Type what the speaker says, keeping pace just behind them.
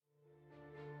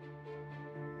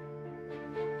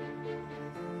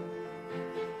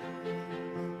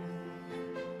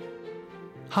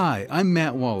Hi, I'm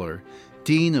Matt Waller,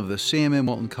 Dean of the Sam M.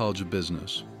 Walton College of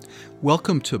Business.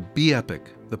 Welcome to Be Epic,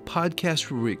 the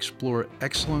podcast where we explore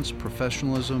excellence,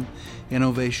 professionalism,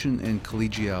 innovation, and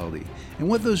collegiality, and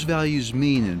what those values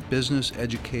mean in business,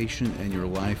 education, and your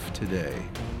life today.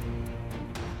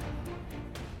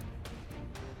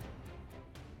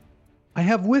 I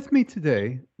have with me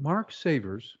today Mark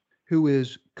Savers, who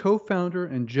is co-founder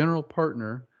and general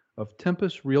partner of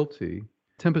Tempest Realty.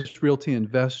 Tempest Realty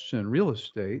invests in real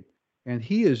estate, and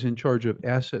he is in charge of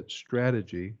asset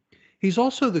strategy. He's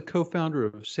also the co-founder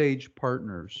of Sage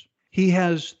Partners. He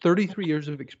has 33 years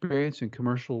of experience in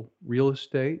commercial real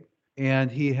estate, and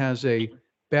he has a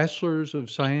Bachelor's of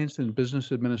Science in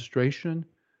Business Administration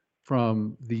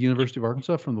from the University of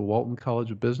Arkansas, from the Walton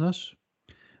College of Business.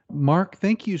 Mark,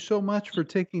 thank you so much for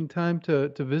taking time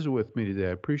to visit with me today.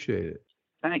 I appreciate it.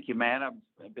 Thank you, man.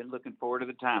 I've been looking forward to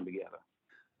the time together.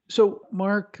 So,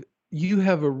 Mark, you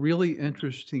have a really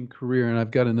interesting career, and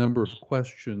I've got a number of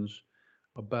questions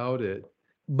about it.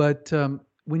 But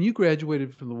when you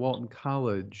graduated from the Walton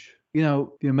College, the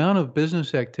amount of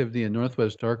business activity in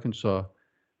Northwest Arkansas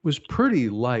was pretty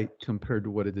light compared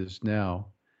to what it is now.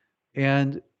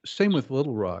 And same with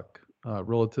Little Rock,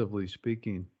 relatively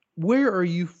speaking. Where are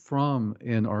you from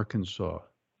in Arkansas?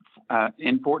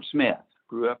 In Fort Smith.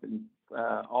 Grew up in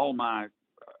I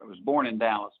was born in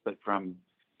Dallas, but from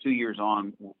 2 years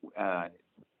on,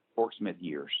 Fort Smith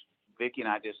years. Vicki and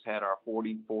I just had our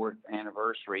 44th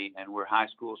anniversary, and we're high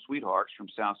school sweethearts from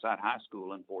Southside High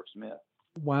School in Fort Smith.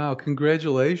 Wow,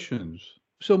 congratulations.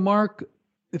 So, Mark,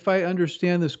 if I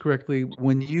understand this correctly,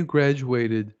 when you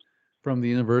graduated from the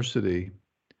university,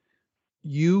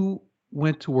 you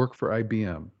went to work for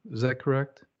IBM. Is that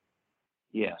correct?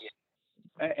 Yes.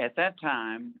 At that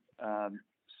time,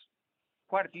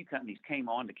 quite a few companies came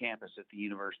onto campus at the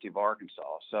University of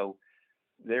Arkansas. So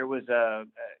there was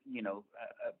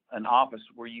an office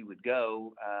where you would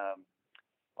go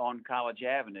on College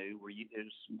Avenue, it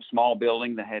was a small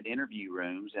building that had interview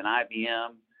rooms, and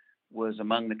IBM was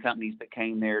among the companies that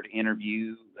came there to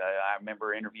interview. I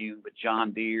remember interviewing with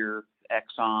John Deere,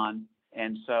 Exxon.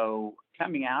 And so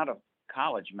coming out of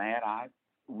college, Matt, I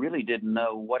really didn't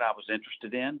know what I was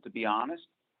interested in, to be honest.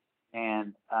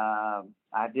 And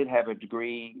I did have a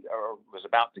degree, or was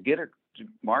about to get a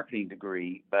marketing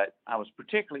degree, but I was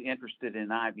particularly interested in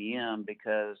IBM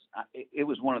because it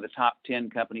was one of the top 10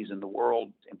 companies in the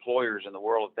world, employers in the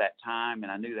world at that time,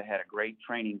 and I knew they had a great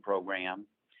training program.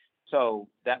 So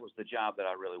that was the job that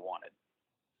I really wanted.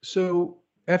 So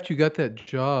after you got that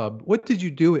job, what did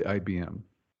you do at IBM?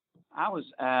 I was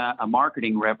a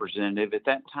marketing representative at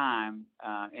that time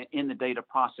in the data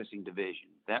processing division.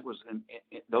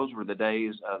 Those were the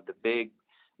days of the big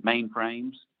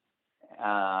mainframes,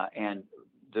 and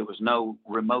there was no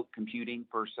remote computing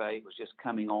per se. It was just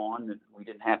coming on. We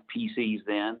didn't have PCs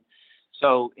then.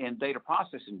 So in data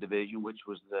processing division, which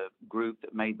was the group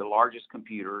that made the largest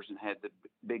computers and had the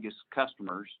biggest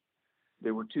customers,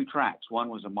 there were two tracks. One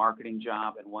was a marketing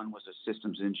job and one was a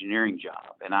systems engineering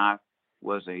job. And I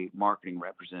was a marketing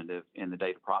representative in the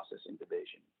data processing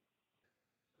division.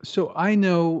 So I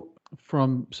know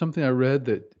from something I read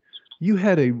that you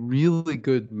had a really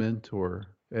good mentor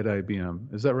at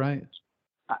IBM. Is that right?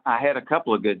 I had a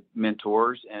couple of good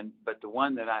mentors, but the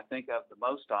one that I think of the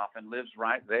most often lives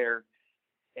right there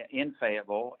in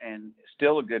Fayetteville, and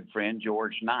still a good friend,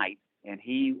 George Knight. And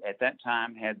he, at that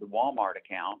time, had the Walmart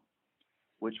account,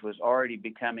 which was already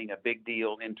becoming a big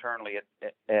deal internally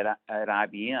at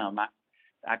IBM.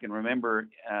 I can remember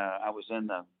I was in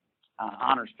the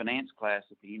honors finance class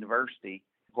at the university,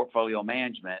 portfolio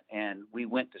management, and we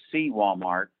went to see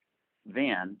Walmart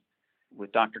then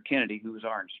with Dr. Kennedy, who was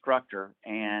our instructor.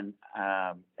 And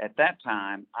at that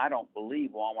time, I don't believe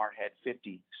Walmart had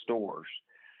 50 stores.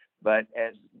 But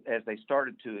as they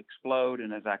started to explode,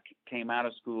 and as I came out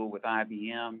of school with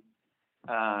IBM,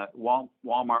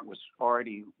 Walmart was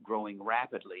already growing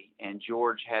rapidly, and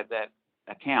George had that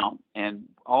account and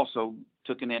also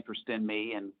took an interest in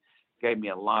me and gave me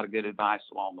a lot of good advice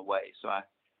along the way. So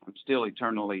I'm still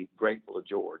eternally grateful to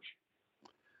George.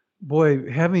 Boy,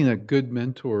 having a good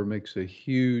mentor makes a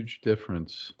huge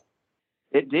difference.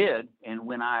 It did. And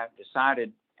when I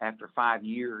decided after 5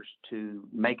 years to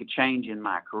make a change in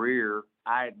my career,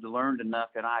 I had learned enough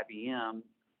at IBM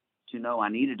to know I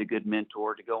needed a good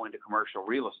mentor to go into commercial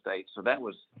real estate. So that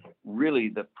was really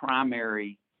the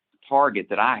primary target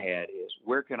that I had, is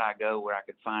where could I go where I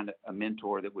could find a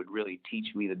mentor that would really teach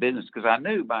me the business? Because I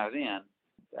knew by then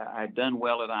I'd done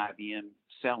well at IBM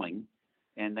selling,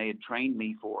 and they had trained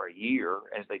me for a year,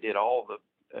 as they did all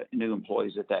the new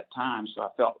employees at that time. So I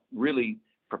felt really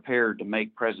prepared to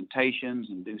make presentations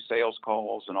and do sales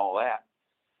calls and all that.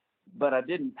 but I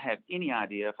didn't have any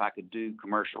idea if I could do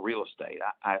commercial real estate.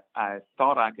 I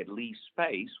thought I could lease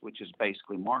space, which is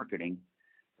basically marketing,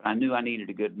 but I knew I needed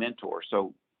a good mentor.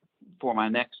 So for my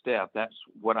next step, that's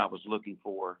what I was looking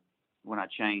for when I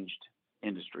changed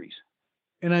industries.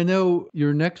 And I know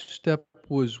your next step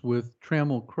was with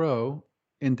Trammell Crow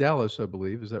in Dallas, I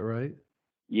believe. Is that right?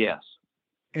 Yes.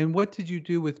 And what did you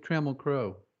do with Trammell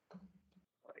Crow?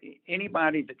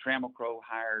 Anybody that Trammell Crow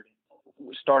hired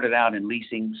started out in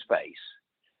leasing space.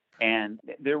 And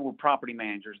there were property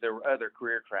managers, there were other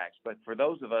career tracks. But for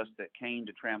those of us that came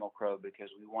to Trammell Crow because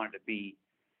we wanted to be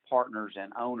partners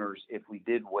and owners if we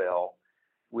did well,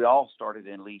 we all started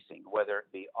in leasing, whether it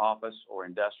be office or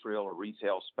industrial or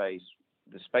retail space.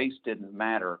 The space didn't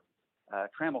matter.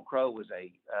 Trammell Crow was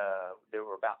there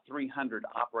were about 300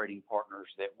 operating partners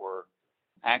that were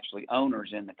actually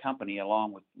owners in the company,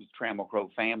 along with the Trammell Crow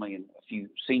family and a few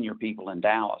senior people in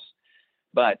Dallas.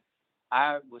 But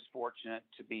I was fortunate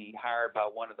to be hired by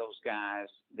one of those guys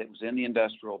that was in the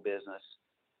industrial business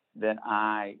that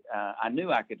I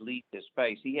knew I could lease his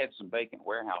space. He had some vacant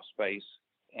warehouse space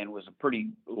and was a pretty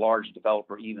large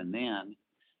developer even then,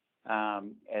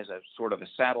 as a sort of a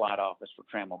satellite office for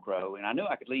Trammell Crow. And I knew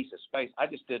I could lease his space. I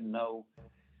just didn't know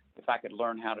if I could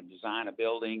learn how to design a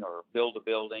building or build a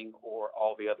building or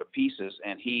all the other pieces.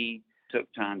 And he took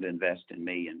time to invest in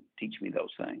me and teach me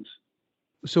those things.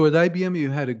 So at IBM, you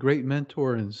had a great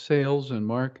mentor in sales and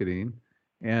marketing,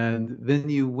 and then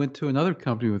you went to another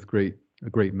company with a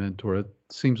great mentor. It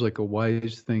seems like a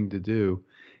wise thing to do.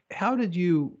 How did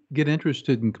you get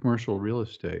interested in commercial real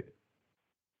estate?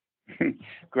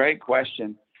 Great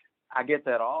question. I get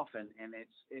that often, and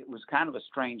it was kind of a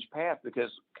strange path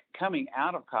because coming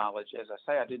out of college, as I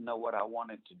say, I didn't know what I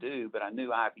wanted to do, but I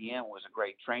knew IBM was a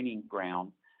great training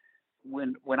ground.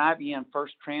 When IBM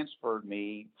first transferred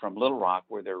me from Little Rock,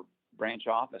 where their branch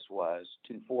office was,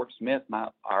 to Fort Smith,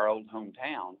 our old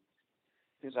hometown,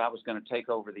 because I was going to take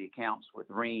over the accounts with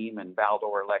Rheem and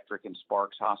Baldor Electric and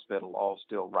Sparks Hospital, all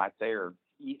still right there.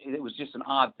 It was just an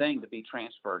odd thing to be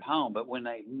transferred home. But when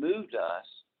they moved us,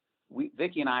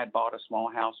 Vicki and I had bought a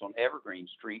small house on Evergreen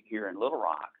Street here in Little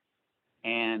Rock,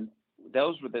 and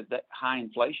those were the high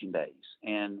inflation days.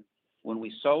 And when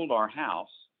we sold our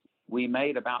house, we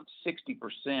made about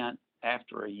 60%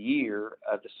 after a year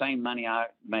of the same money I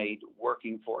made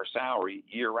working for a salary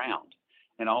year round.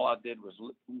 And all I did was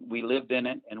we lived in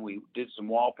it, and we did some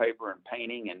wallpaper and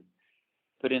painting and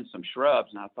put in some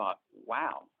shrubs. And I thought,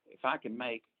 wow, if I can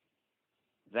make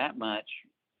that much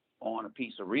on a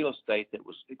piece of real estate that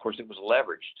was, of course, it was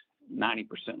leveraged, 90%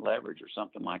 leverage or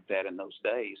something like that in those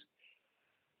days,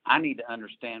 I need to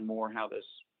understand more how this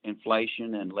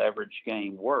inflation and leverage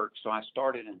game works. So I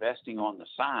started investing on the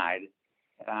side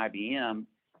at IBM.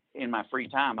 In my free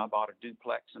time, I bought a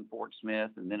duplex in Fort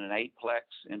Smith and then an eightplex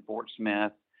in Fort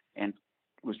Smith, and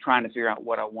was trying to figure out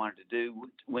what I wanted to do.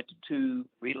 Went to 2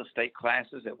 real estate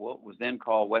classes at what was then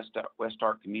called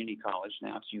Westart Community College.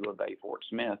 Now it's U of A Fort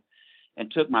Smith,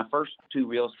 and took my first 2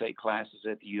 real estate classes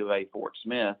at the U of A Fort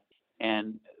Smith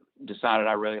and decided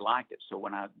I really liked it. So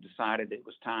when I decided it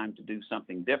was time to do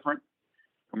something different,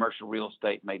 commercial real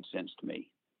estate made sense to me.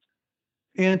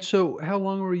 And so how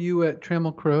long were you at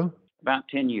Trammell Crow? About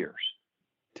 10 years.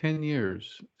 10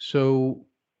 years. So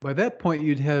by that point,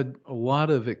 you'd had a lot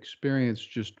of experience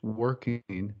just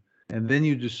working, and then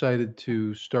you decided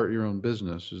to start your own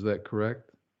business. Is that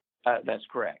correct? That's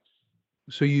correct.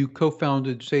 So you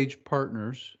co-founded Sage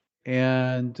Partners,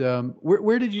 and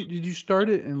where did you start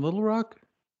it in Little Rock?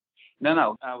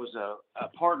 No. I was a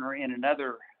partner in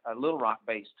another Little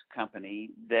Rock-based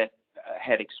company that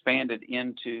had expanded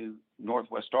into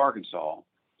Northwest Arkansas.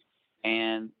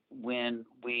 And when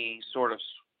we sort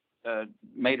of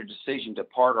made a decision to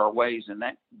part our ways in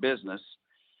that business,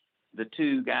 the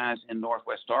 2 guys in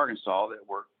Northwest Arkansas that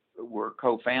were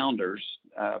co-founders,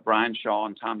 Brian Shaw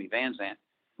and Tommy Van Zant,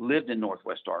 lived in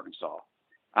Northwest Arkansas.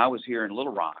 I was here in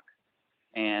Little Rock,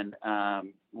 and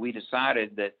we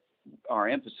decided that our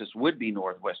emphasis would be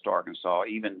Northwest Arkansas.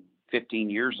 Even 15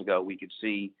 years ago, we could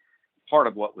see part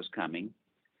of what was coming.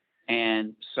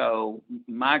 And so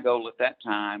my goal at that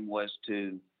time was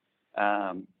to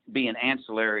be an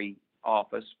ancillary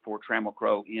office for Trammell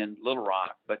Crow in Little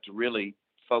Rock, but to really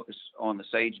focus on the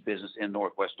Sage business in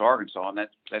Northwest Arkansas, and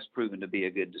that's proven to be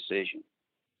a good decision.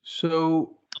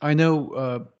 So I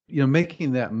know,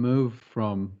 making that move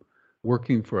from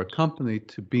working for a company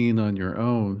to being on your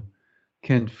own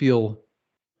can feel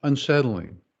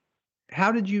unsettling.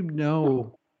 How did you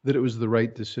know that it was the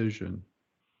right decision?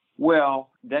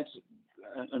 Well, that's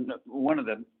one of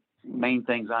the main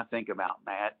things I think about,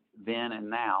 Matt, then and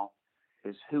now,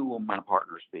 is who will my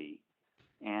partners be?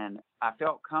 And I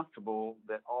felt comfortable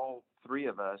that all three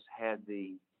of us had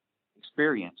the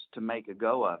experience to make a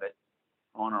go of it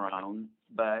on our own.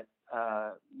 But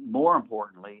more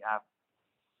importantly,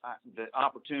 the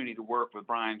opportunity to work with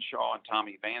Brian Shaw and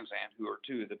Tommy Van Zant, who are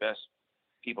two of the best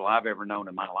people I've ever known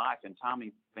in my life. And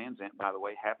Tommy Van Zant, by the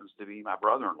way, happens to be my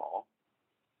brother-in-law.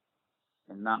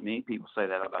 And not many people say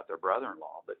that about their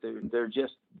brother-in-law, but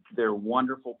they're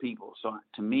wonderful people. So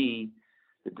to me,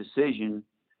 the decision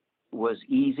was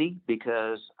easy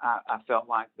because I felt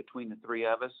like between the three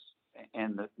of us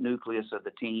and the nucleus of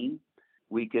the team,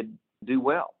 we could do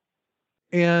well.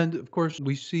 And of course,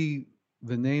 we see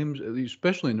the names,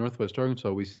 especially in Northwest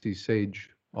Arkansas, we see sage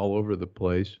all over the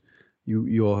place.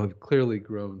 You all have clearly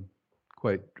grown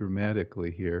quite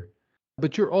dramatically here.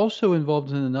 But you're also involved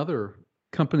in another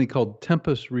company called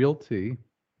Tempus Realty,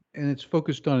 and it's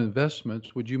focused on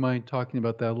investments. Would you mind talking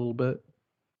about that a little bit?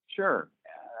 Sure.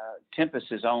 Tempus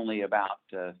is only about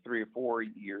 3 or 4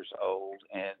 years old,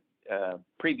 and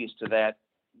previous to that,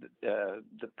 the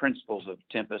principals of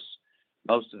Tempus,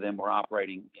 most of them were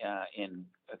operating in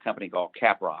a company called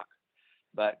Caprock.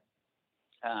 But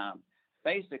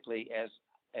basically,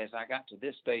 as I got to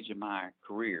this stage of my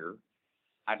career,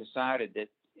 I decided that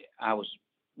I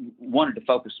wanted to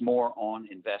focus more on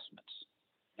investments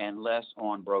and less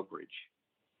on brokerage.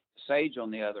 Sage,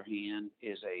 on the other hand,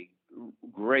 is a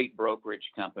great brokerage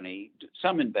company,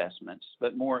 some investments,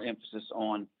 but more emphasis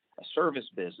on a service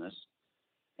business.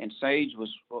 And Sage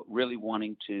was really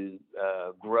wanting to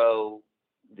grow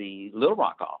the Little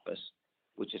Rock office,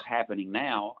 which is happening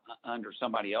now under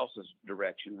somebody else's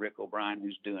direction, Rick O'Brien,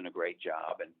 who's doing a great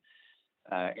job, and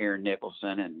Aaron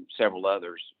Nicholson and several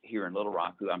others here in Little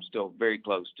Rock, who I'm still very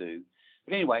close to.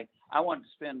 But anyway, I wanted to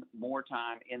spend more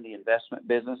time in the investment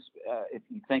business. If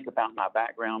you think about my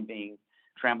background being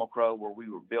Trammell Crow, where we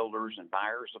were builders and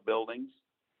buyers of buildings,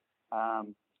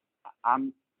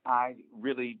 I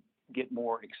really get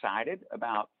more excited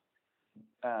about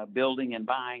building and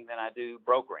buying than I do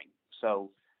brokering.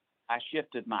 So I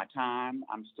shifted my time.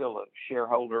 I'm still a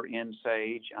shareholder in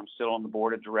Sage. I'm still on the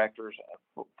board of directors,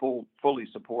 fully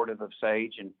supportive of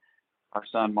Sage, and our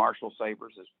son Marshall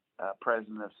Sabers is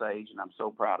president of Sage, and I'm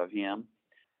so proud of him.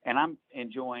 And I'm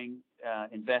enjoying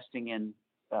investing in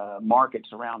markets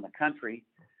around the country.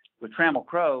 With Trammell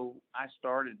Crow, I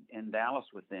started in Dallas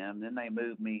with them. Then they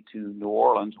moved me to New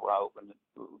Orleans, where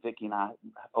Vicki and I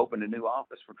opened a new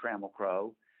office for Trammell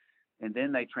Crow. And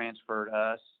then they transferred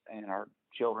us and our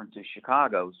children to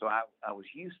Chicago. So I was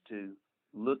used to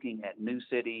looking at new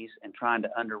cities and trying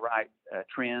to underwrite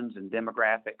trends and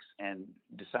demographics and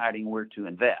deciding where to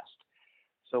invest.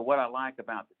 So what I like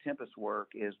about the Tempus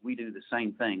work is we do the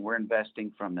same thing. We're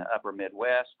investing from the upper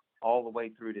Midwest all the way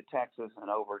through to Texas and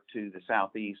over to the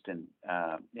Southeast and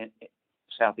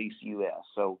Southeast U.S.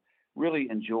 So really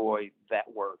enjoy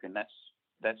that work, and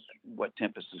that's what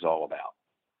Tempus is all about.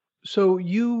 So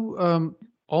you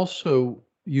also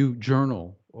you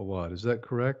journal a lot, is that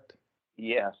correct?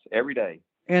 Yes, every day.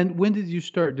 And when did you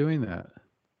start doing that?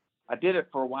 I did it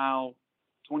for a while,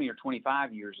 20 or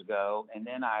 25 years ago, and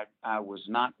then I was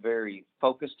not very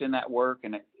focused in that work,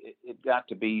 and it got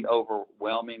to be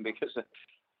overwhelming because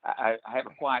I have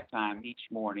a quiet time each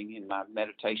morning in my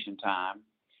meditation time,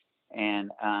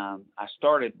 and I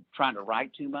started trying to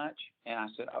write too much, and I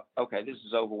said, okay, this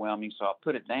is overwhelming, so I'll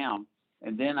put it down.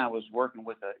 And then I was working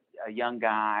with a young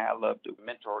guy. I love to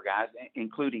mentor guys,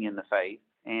 including in the faith.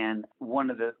 And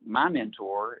my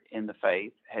mentor in the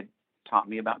faith had taught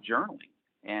me about journaling.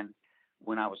 And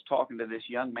when I was talking to this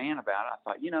young man about it, I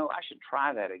thought, I should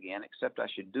try that again, except I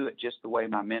should do it just the way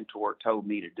my mentor told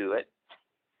me to do it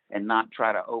and not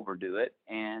try to overdo it.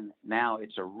 And now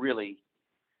it's a really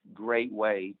great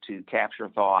way to capture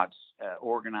thoughts,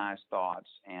 organize thoughts,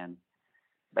 and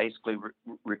basically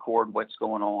record what's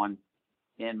going on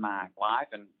in my life.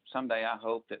 And someday I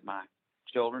hope that my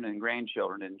children and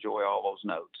grandchildren enjoy all those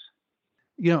notes.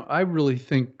 I really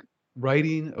think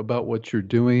writing about what you're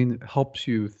doing helps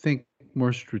you think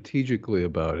more strategically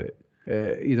about it.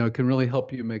 It can really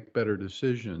help you make better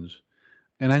decisions.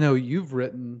 And I know you've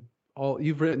written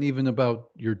even about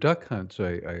your duck hunts,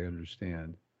 I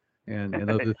understand,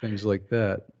 and other things like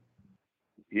that.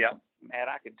 Yep. Matt,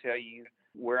 I could tell you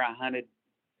where I hunted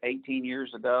 18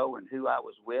 years ago and who I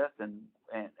was with and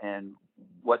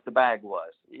what the bag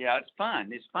was. Yeah, it's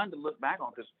fun. It's fun to look back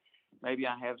on because maybe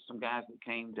I have some guys that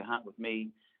came to hunt with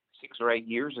me 6 or 8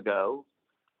 years ago,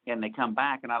 and they come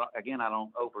back, and I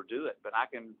don't overdo it, but I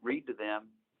can read to them.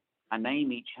 I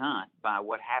name each hunt by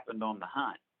what happened on the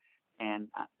hunt, and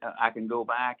I can go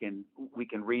back and we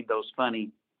can read those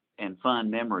funny and fun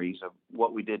memories of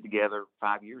what we did together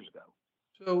 5 years ago.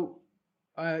 So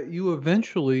You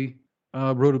eventually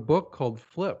wrote a book called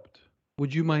Flipped.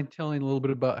 Would you mind telling a little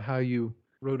bit about how you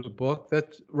wrote a book?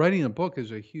 That's writing a book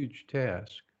is a huge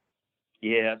task.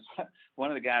 Yes.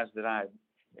 One of the guys that I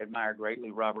admire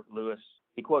greatly, Robert Lewis,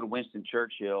 he quoted Winston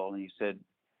Churchill, and he said,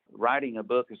 "Writing a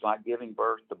book is like giving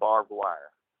birth to barbed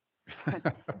wire."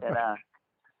 And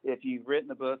if you've written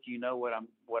the book, you know what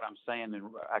I'm saying, and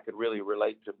I could really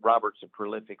relate to. Robert's a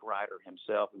prolific writer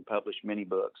himself and published many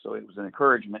books, so it was an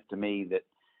encouragement to me that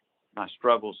my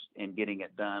struggles in getting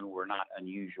it done were not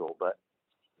unusual. But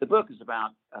the book is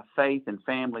about a faith and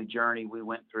family journey we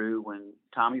went through when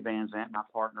Tommy Van Zant, my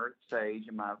partner at Sage,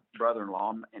 and my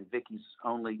brother-in-law and Vicky's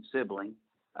only sibling,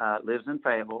 lives in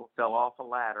Fayetteville, fell off a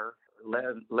ladder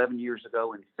 11 years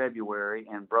ago in February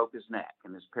and broke his neck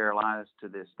and is paralyzed to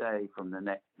this day from the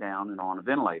neck down and on a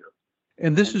ventilator.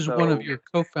 And this is one of your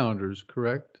co-founders,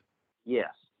 correct?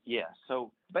 Yes, yes.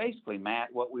 So basically, Matt,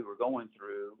 what we were going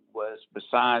through was,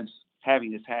 besides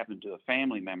having this happen to a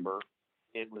family member,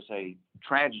 it was a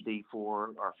tragedy for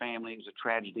our family. It was a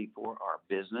tragedy for our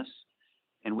business,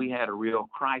 and we had a real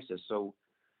crisis. So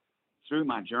through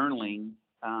my journaling,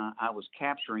 I was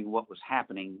capturing what was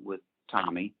happening with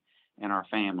Tommy and our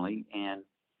family, and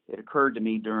it occurred to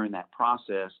me during that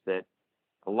process that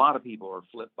a lot of people are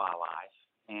flipped by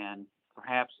life, and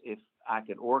perhaps if I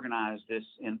could organize this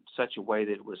in such a way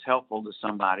that it was helpful to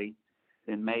somebody,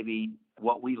 then maybe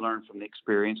what we learned from the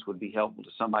experience would be helpful to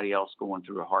somebody else going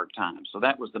through a hard time. So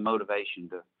that was the motivation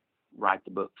to write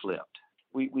the book Flipped.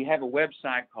 We have a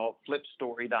website called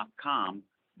flipstory.com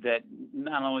that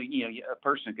not only, a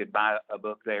person could buy a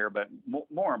book there, but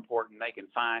more important, they can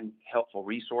find helpful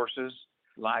resources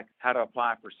like how to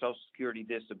apply for Social Security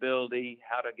disability,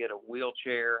 how to get a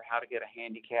wheelchair, how to get a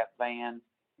handicap van.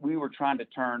 We were trying to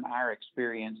turn our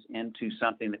experience into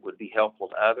something that would be helpful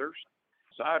to others.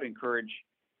 So I would encourage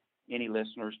any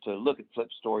listeners to look at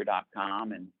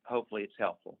flipstory.com, and hopefully it's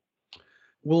helpful.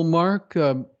 Well, Mark,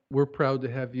 we're proud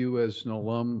to have you as an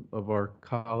alum of our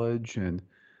college, and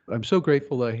I'm so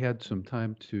grateful that I had some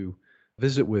time to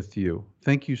visit with you.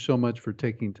 Thank you so much for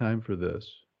taking time for this.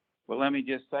 Well, let me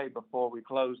just say before we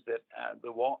close that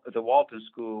the Walton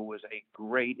School was a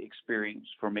great experience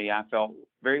for me. I felt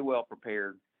very well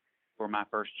prepared for my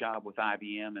first job with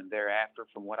IBM, and thereafter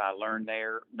from what I learned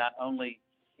there, not only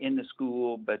in the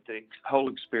school, but the whole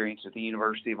experience at the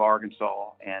University of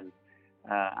Arkansas. And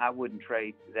I wouldn't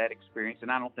trade that experience,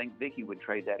 and I don't think Vicki would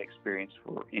trade that experience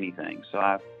for anything. So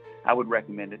I would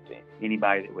recommend it to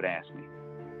anybody that would ask me.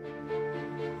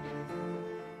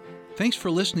 Thanks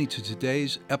for listening to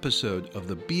today's episode of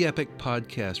the Be Epic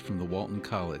podcast from the Walton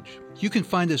College. You can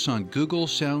find us on Google,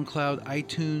 SoundCloud,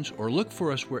 iTunes, or look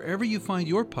for us wherever you find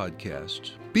your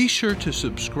podcasts. Be sure to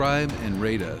subscribe and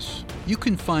rate us. You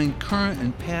can find current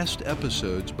and past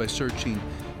episodes by searching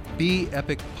Be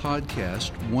Epic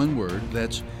Podcast, one word,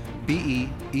 that's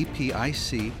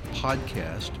BEEPIC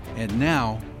podcast, and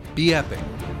now Be Epic.